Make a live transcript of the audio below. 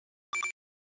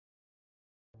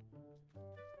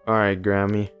Alright,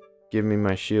 Grammy. Give me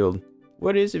my shield.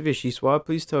 What is it, Vishisuas?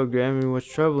 Please tell Grammy what's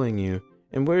troubling you.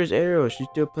 And where's Ariel? She's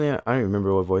still playing. I don't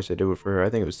remember what voice I did for her. I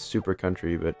think it was super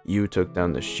country, but you took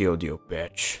down the shield, you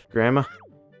bitch. Grandma,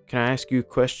 can I ask you a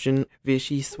question,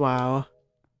 Vishisuas? I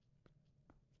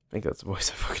think that's the voice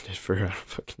I fucking did for her. I don't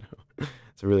fucking know.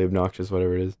 It's really obnoxious,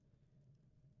 whatever it is.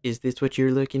 Is this what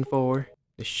you're looking for?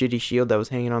 The shitty shield that was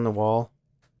hanging on the wall?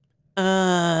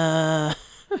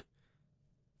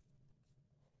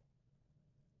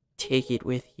 Take it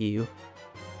with you.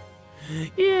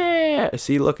 Yeah!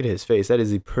 See, look at his face. That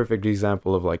is the perfect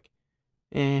example of like,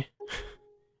 I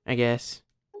guess.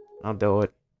 I'll do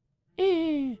it.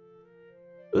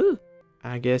 Ooh.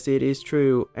 I guess it is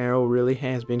true. Arrow really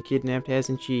has been kidnapped,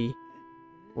 hasn't she?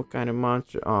 What kind of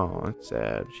monster? Oh, it's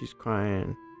sad. She's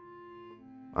crying.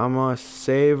 I'm gonna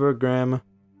save her, Grandma.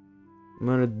 I'm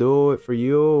gonna do it for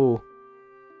you.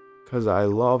 Cause I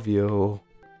love you.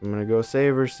 I'm gonna go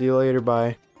save her. See you later.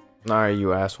 Bye. Alright, you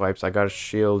asswipes. I got a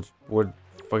shield. What?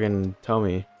 Fucking tell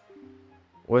me.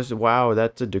 Wow,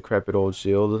 that's a decrepit old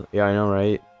shield. Yeah, I know,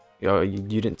 right? Yo, you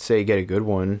didn't say get a good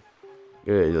one.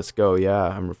 Good, let's go. Yeah,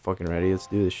 I'm fucking ready. Let's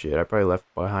do this shit. I probably left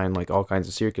behind like all kinds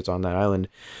of circuits on that island.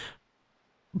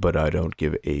 But I don't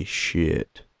give a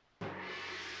shit.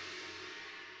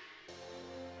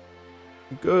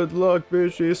 Good luck,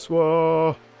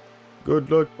 Vishisuas.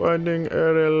 Good luck finding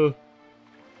Errol.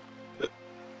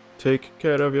 Take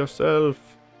care of yourself.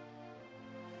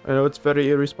 I know it's very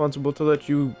irresponsible to let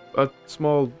you, a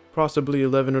small, possibly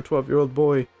 11 or 12-year-old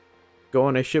boy, go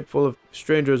on a ship full of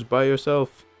strangers by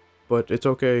yourself. But it's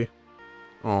okay.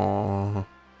 Aww.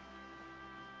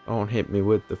 Don't hit me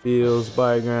with the feels.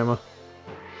 Bye, Grandma.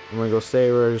 I'm gonna go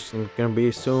save her. It's gonna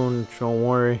be soon. Don't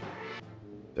worry.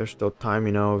 There's still time,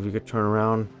 you know, if you could turn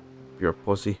around. If you're a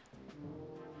pussy.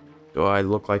 Do I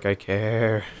look like I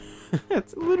care?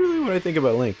 That's literally what I think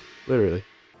about Link. Literally.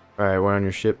 Alright, we're on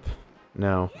your ship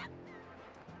now.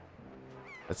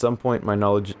 At some point, my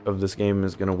knowledge of this game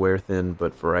is gonna wear thin,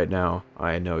 but for right now,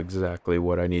 I know exactly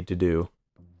what I need to do.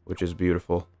 Which is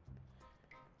beautiful.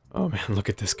 Oh man, look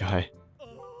at this guy.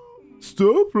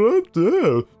 Stop right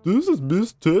there. This is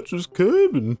Miss Tetra's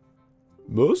cabin.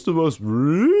 Most of us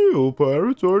real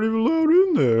pirates aren't even allowed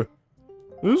in there.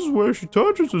 This is where she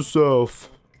touches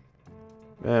herself.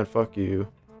 Man, fuck you.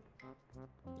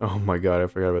 Oh my god, I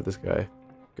forgot about this guy.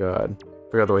 God.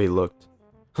 Forgot the way he looked.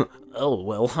 Oh,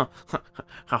 well,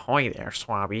 ahoy there,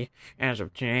 Swabby. As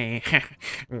of today,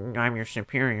 I'm your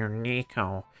superior,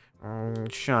 Nico.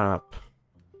 Shut up.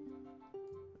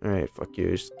 Alright, fuck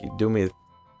you. Just do me.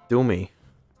 Do me.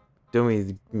 Do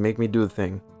me. Make me do the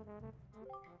thing.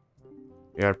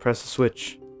 You gotta press the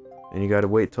switch. And you gotta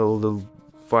wait till the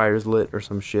fire's lit or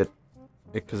some shit.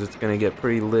 Because it's gonna get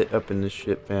pretty lit up in this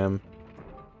shit, fam.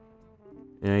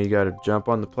 You know, you gotta jump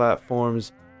on the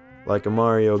platforms like a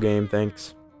Mario game,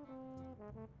 thanks.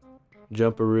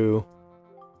 Jumperoo.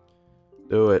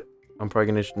 Do it. I'm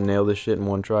probably gonna nail this shit in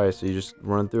one try, so you just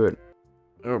run through it.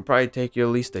 It'll probably take you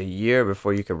at least a year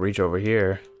before you can reach over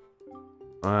here.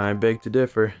 I beg to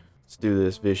differ. Let's do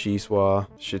this, Vishisuas.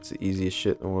 Shit's the easiest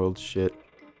shit in the world, shit.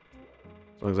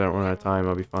 As long as I don't run out of time,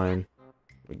 I'll be fine.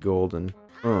 I'll be golden.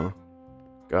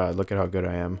 God, look at how good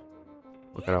I am.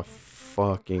 Look at how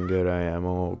fucking good I am.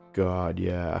 Oh god,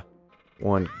 yeah.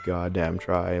 One goddamn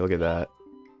try. Look at that.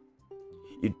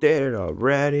 You did it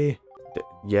already?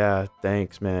 Yeah,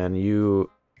 thanks, man. You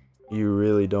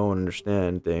really don't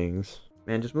understand things.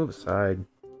 Man, just move aside.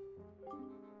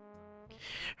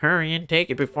 Hurry and take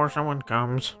it before someone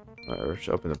comes. Or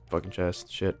open the fucking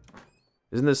chest. Shit.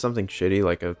 Isn't this something shitty,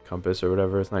 like a compass or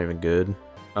whatever? It's not even good.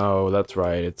 Oh, that's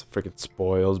right. It's a freaking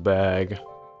spoils bag.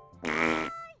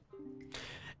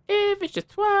 If it's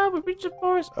just we reach the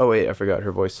forest. Oh wait, I forgot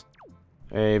her voice.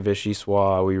 Hey,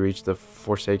 Vishisuas, we reached the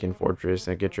Forsaken Fortress.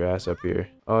 Now get your ass up here.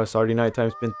 Oh, it's already nighttime.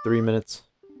 It's been 3 minutes.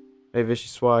 Hey,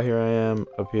 Vishisuas, here I am.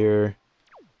 Up here.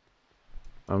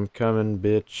 I'm coming,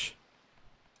 bitch.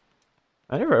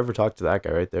 I never ever talked to that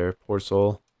guy right there. Poor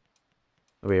soul.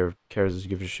 Nobody ever cares to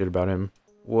give a shit about him.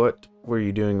 What were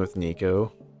you doing with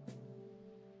Nico?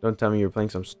 Don't tell me you were playing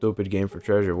some stupid game for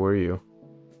treasure, were you?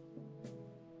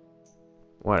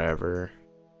 Whatever.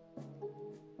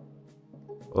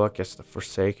 Look, it's the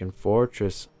Forsaken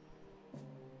Fortress.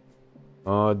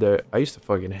 Oh, there. I used to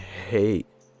fucking hate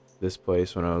this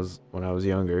place when I was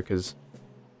younger, because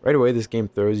right away this game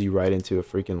throws you right into a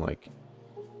freaking like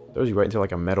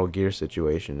a Metal Gear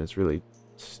situation. It's really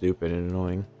stupid and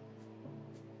annoying.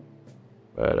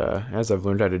 But as I've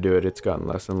learned how to do it, it's gotten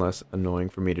less and less annoying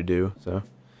for me to do. So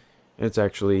it's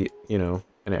actually, you know,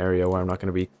 an area where I'm not going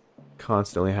to be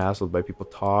constantly hassled by people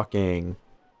talking.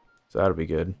 So that'll be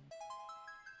good.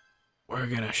 We're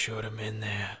gonna shoot him in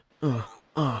there.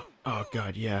 Oh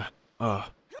god, yeah.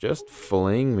 Just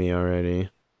fling me already.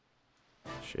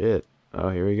 Shit. Oh,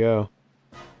 here we go.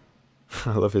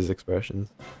 I love his expressions.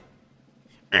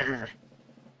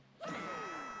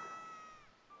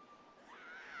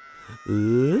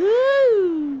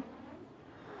 Ooh.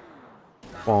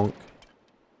 Bonk.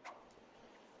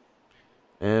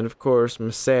 And of course,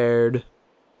 my sword.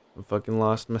 I fucking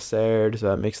lost my sword, so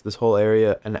that makes this whole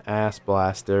area an ass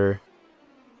blaster.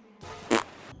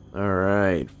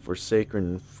 Alright,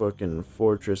 Forsaken fucking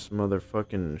fortress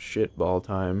motherfucking shitball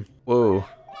time. Whoa.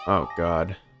 Oh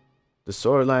god. The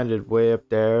sword landed way up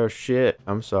there. Shit.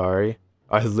 I'm sorry.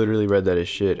 I literally read that as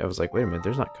shit. I was like, wait a minute,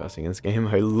 there's not cussing in this game.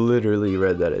 I literally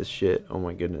read that as shit. Oh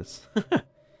my goodness.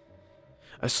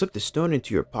 I slipped a stone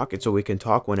into your pocket so we can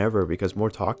talk whenever because more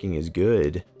talking is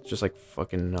good. It's just like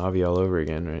fucking Navi all over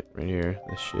again right here.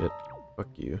 This shit. Fuck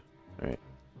you. Alright.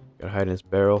 Gotta hide in this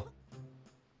barrel.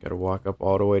 Gotta walk up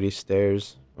all the way these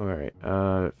stairs. Alright,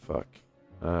 fuck.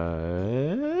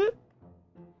 Oh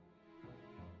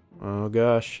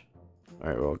gosh.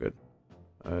 Alright, we're all good.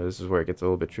 This is where it gets a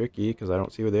little bit tricky, because I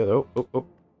don't see where the other... Oh. I was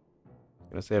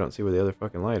gonna say I don't see where the other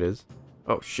fucking light is.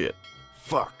 Oh, shit.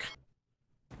 Fuck.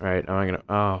 Alright, now I'm gonna...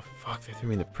 Oh, fuck, they threw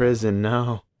me in the prison,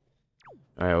 no.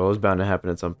 Alright, well, it was bound to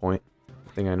happen at some point.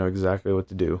 I think I know exactly what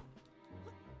to do.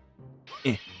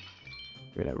 Give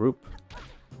me that rope.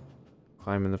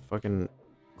 Climb in the fucking...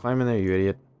 Climb in there, you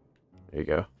idiot. There you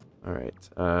go. Alright,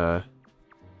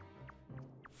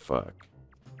 fuck.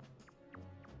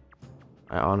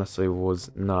 I honestly was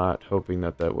not hoping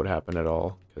that that would happen at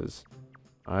all, because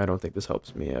I don't think this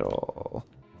helps me at all.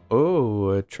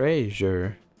 Oh, a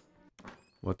treasure.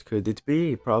 What could it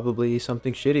be? Probably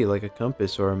something shitty like a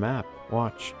compass or a map.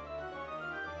 Watch.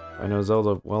 I know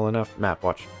Zelda well enough. Map,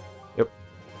 watch. Yep.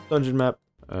 Dungeon map.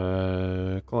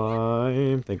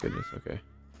 Climb. Thank goodness. Okay.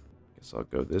 Guess I'll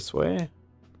go this way.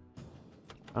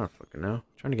 I don't fucking know. I'm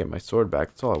trying to get my sword back.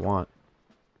 That's all I want.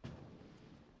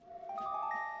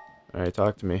 Alright,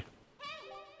 talk to me.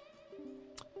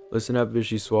 Listen up,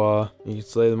 Vishisuas. You can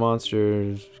slay the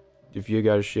monsters. If you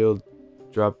got a shield,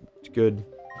 drop good.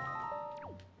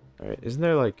 Alright, isn't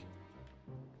there like...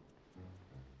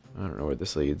 I don't know where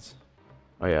this leads.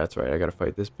 Oh yeah, that's right. I gotta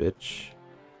fight this bitch.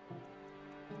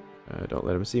 Don't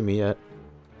let him see me yet.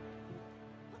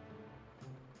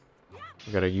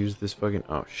 I gotta use this fucking...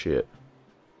 Oh, shit.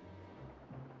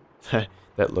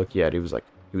 That look, yeah, he was like,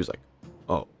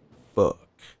 oh, fuck.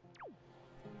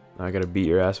 Now I gotta beat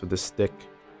your ass with this stick.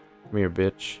 Come here,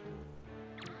 bitch.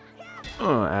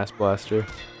 Ass blaster.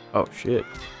 Oh, shit.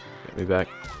 Get me back.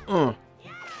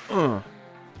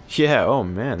 Yeah, oh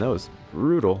man, that was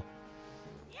brutal.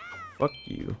 Fuck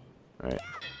you. Alright.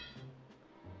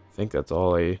 I think that's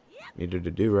all I needed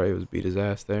to do, right? Was beat his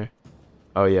ass there.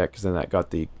 Oh yeah, because then that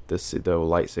got the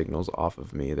light signals off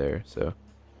of me there, so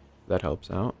that helps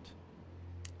out.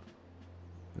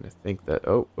 And I think that...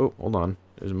 Oh, hold on.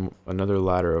 There's another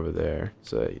ladder over there,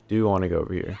 so you do want to go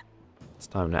over here. It's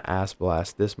time to ass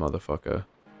blast this motherfucker.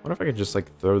 What if I could just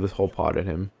like throw this whole pot at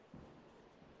him?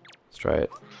 Let's try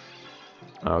it.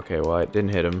 Okay, well, it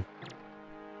didn't hit him.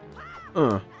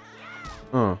 You're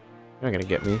not gonna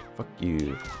get me. Fuck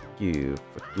you. Fuck you.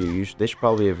 Fuck you. They should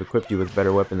probably have equipped you with a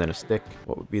better weapon than a stick.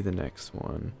 What would be the next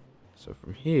one? So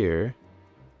from here...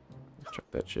 Chuck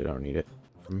that shit, I don't need it.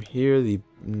 From here, the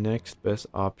next best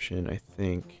option, I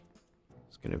think,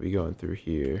 is gonna be going through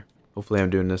here. Hopefully I'm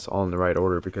doing this all in the right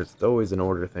order, because it's always an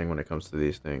order thing when it comes to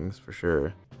these things, for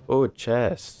sure. Oh, a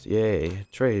chest. Yay.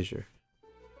 Treasure.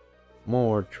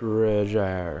 More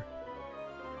treasure.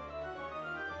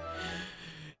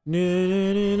 I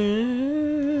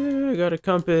got a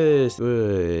compass.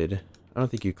 Good. I don't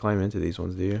think you climb into these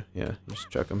ones, do you? Yeah, you just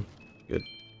chuck them. Good.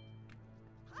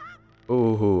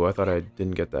 Oh, I thought I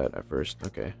didn't get that at first.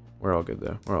 Okay, we're all good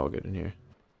though. We're all good in here.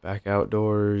 Back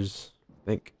outdoors. I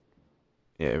think.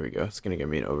 Yeah, there we go. It's gonna give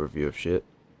me an overview of shit.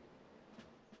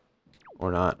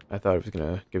 Or not. I thought it was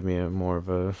gonna give me a more of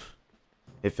a...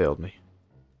 It failed me.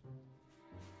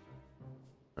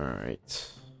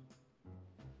 Alright.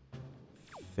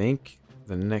 I think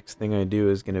the next thing I do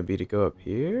is gonna be to go up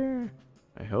here.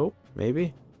 I hope,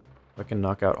 maybe. If I can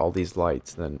knock out all these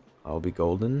lights, then I'll be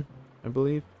golden, I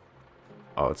believe.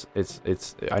 Oh,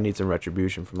 it's I need some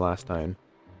retribution from last time.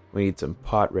 We need some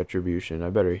pot retribution. I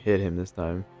better hit him this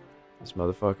time. This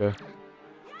motherfucker.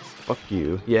 Fuck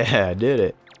you. Yeah, I did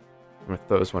it. I'm gonna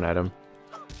throw this one at him.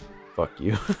 Fuck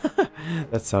you.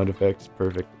 That sound effect is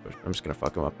perfect. I'm just gonna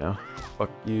fuck him up now.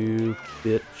 Fuck you,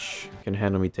 bitch. Can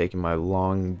handle me taking my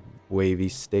long, wavy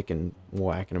stick and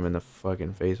whacking him in the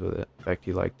fucking face with it. In fact,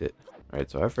 he liked it. Alright,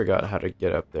 so I forgot how to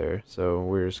get up there, so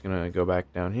we're just gonna go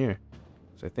back down here.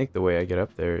 So I think the way I get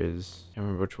up there is... I can't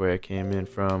remember which way I came in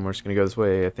from. We're just gonna go this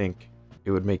way. I think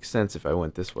it would make sense if I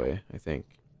went this way, I think.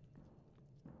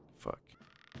 Fuck.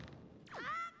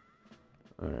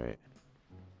 Alright.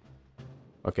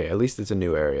 Okay, at least it's a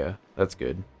new area. That's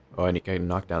good. Oh, I can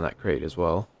knock down that crate as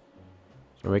well.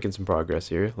 So we're making some progress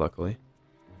here, luckily.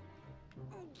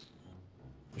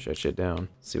 Push that shit down.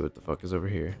 See what the fuck is over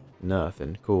here.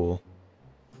 Nothing. Cool.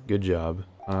 Good job.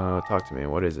 Talk to me.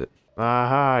 What is it?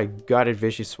 Aha, I got it,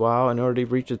 Vishisuas. In order to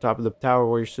reach the top of the tower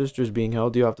where your sister is being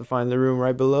held, you have to find the room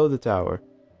right below the tower.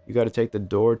 You gotta take the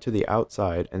door to the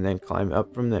outside and then climb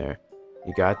up from there.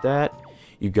 You got that?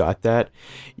 You got that?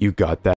 You got that?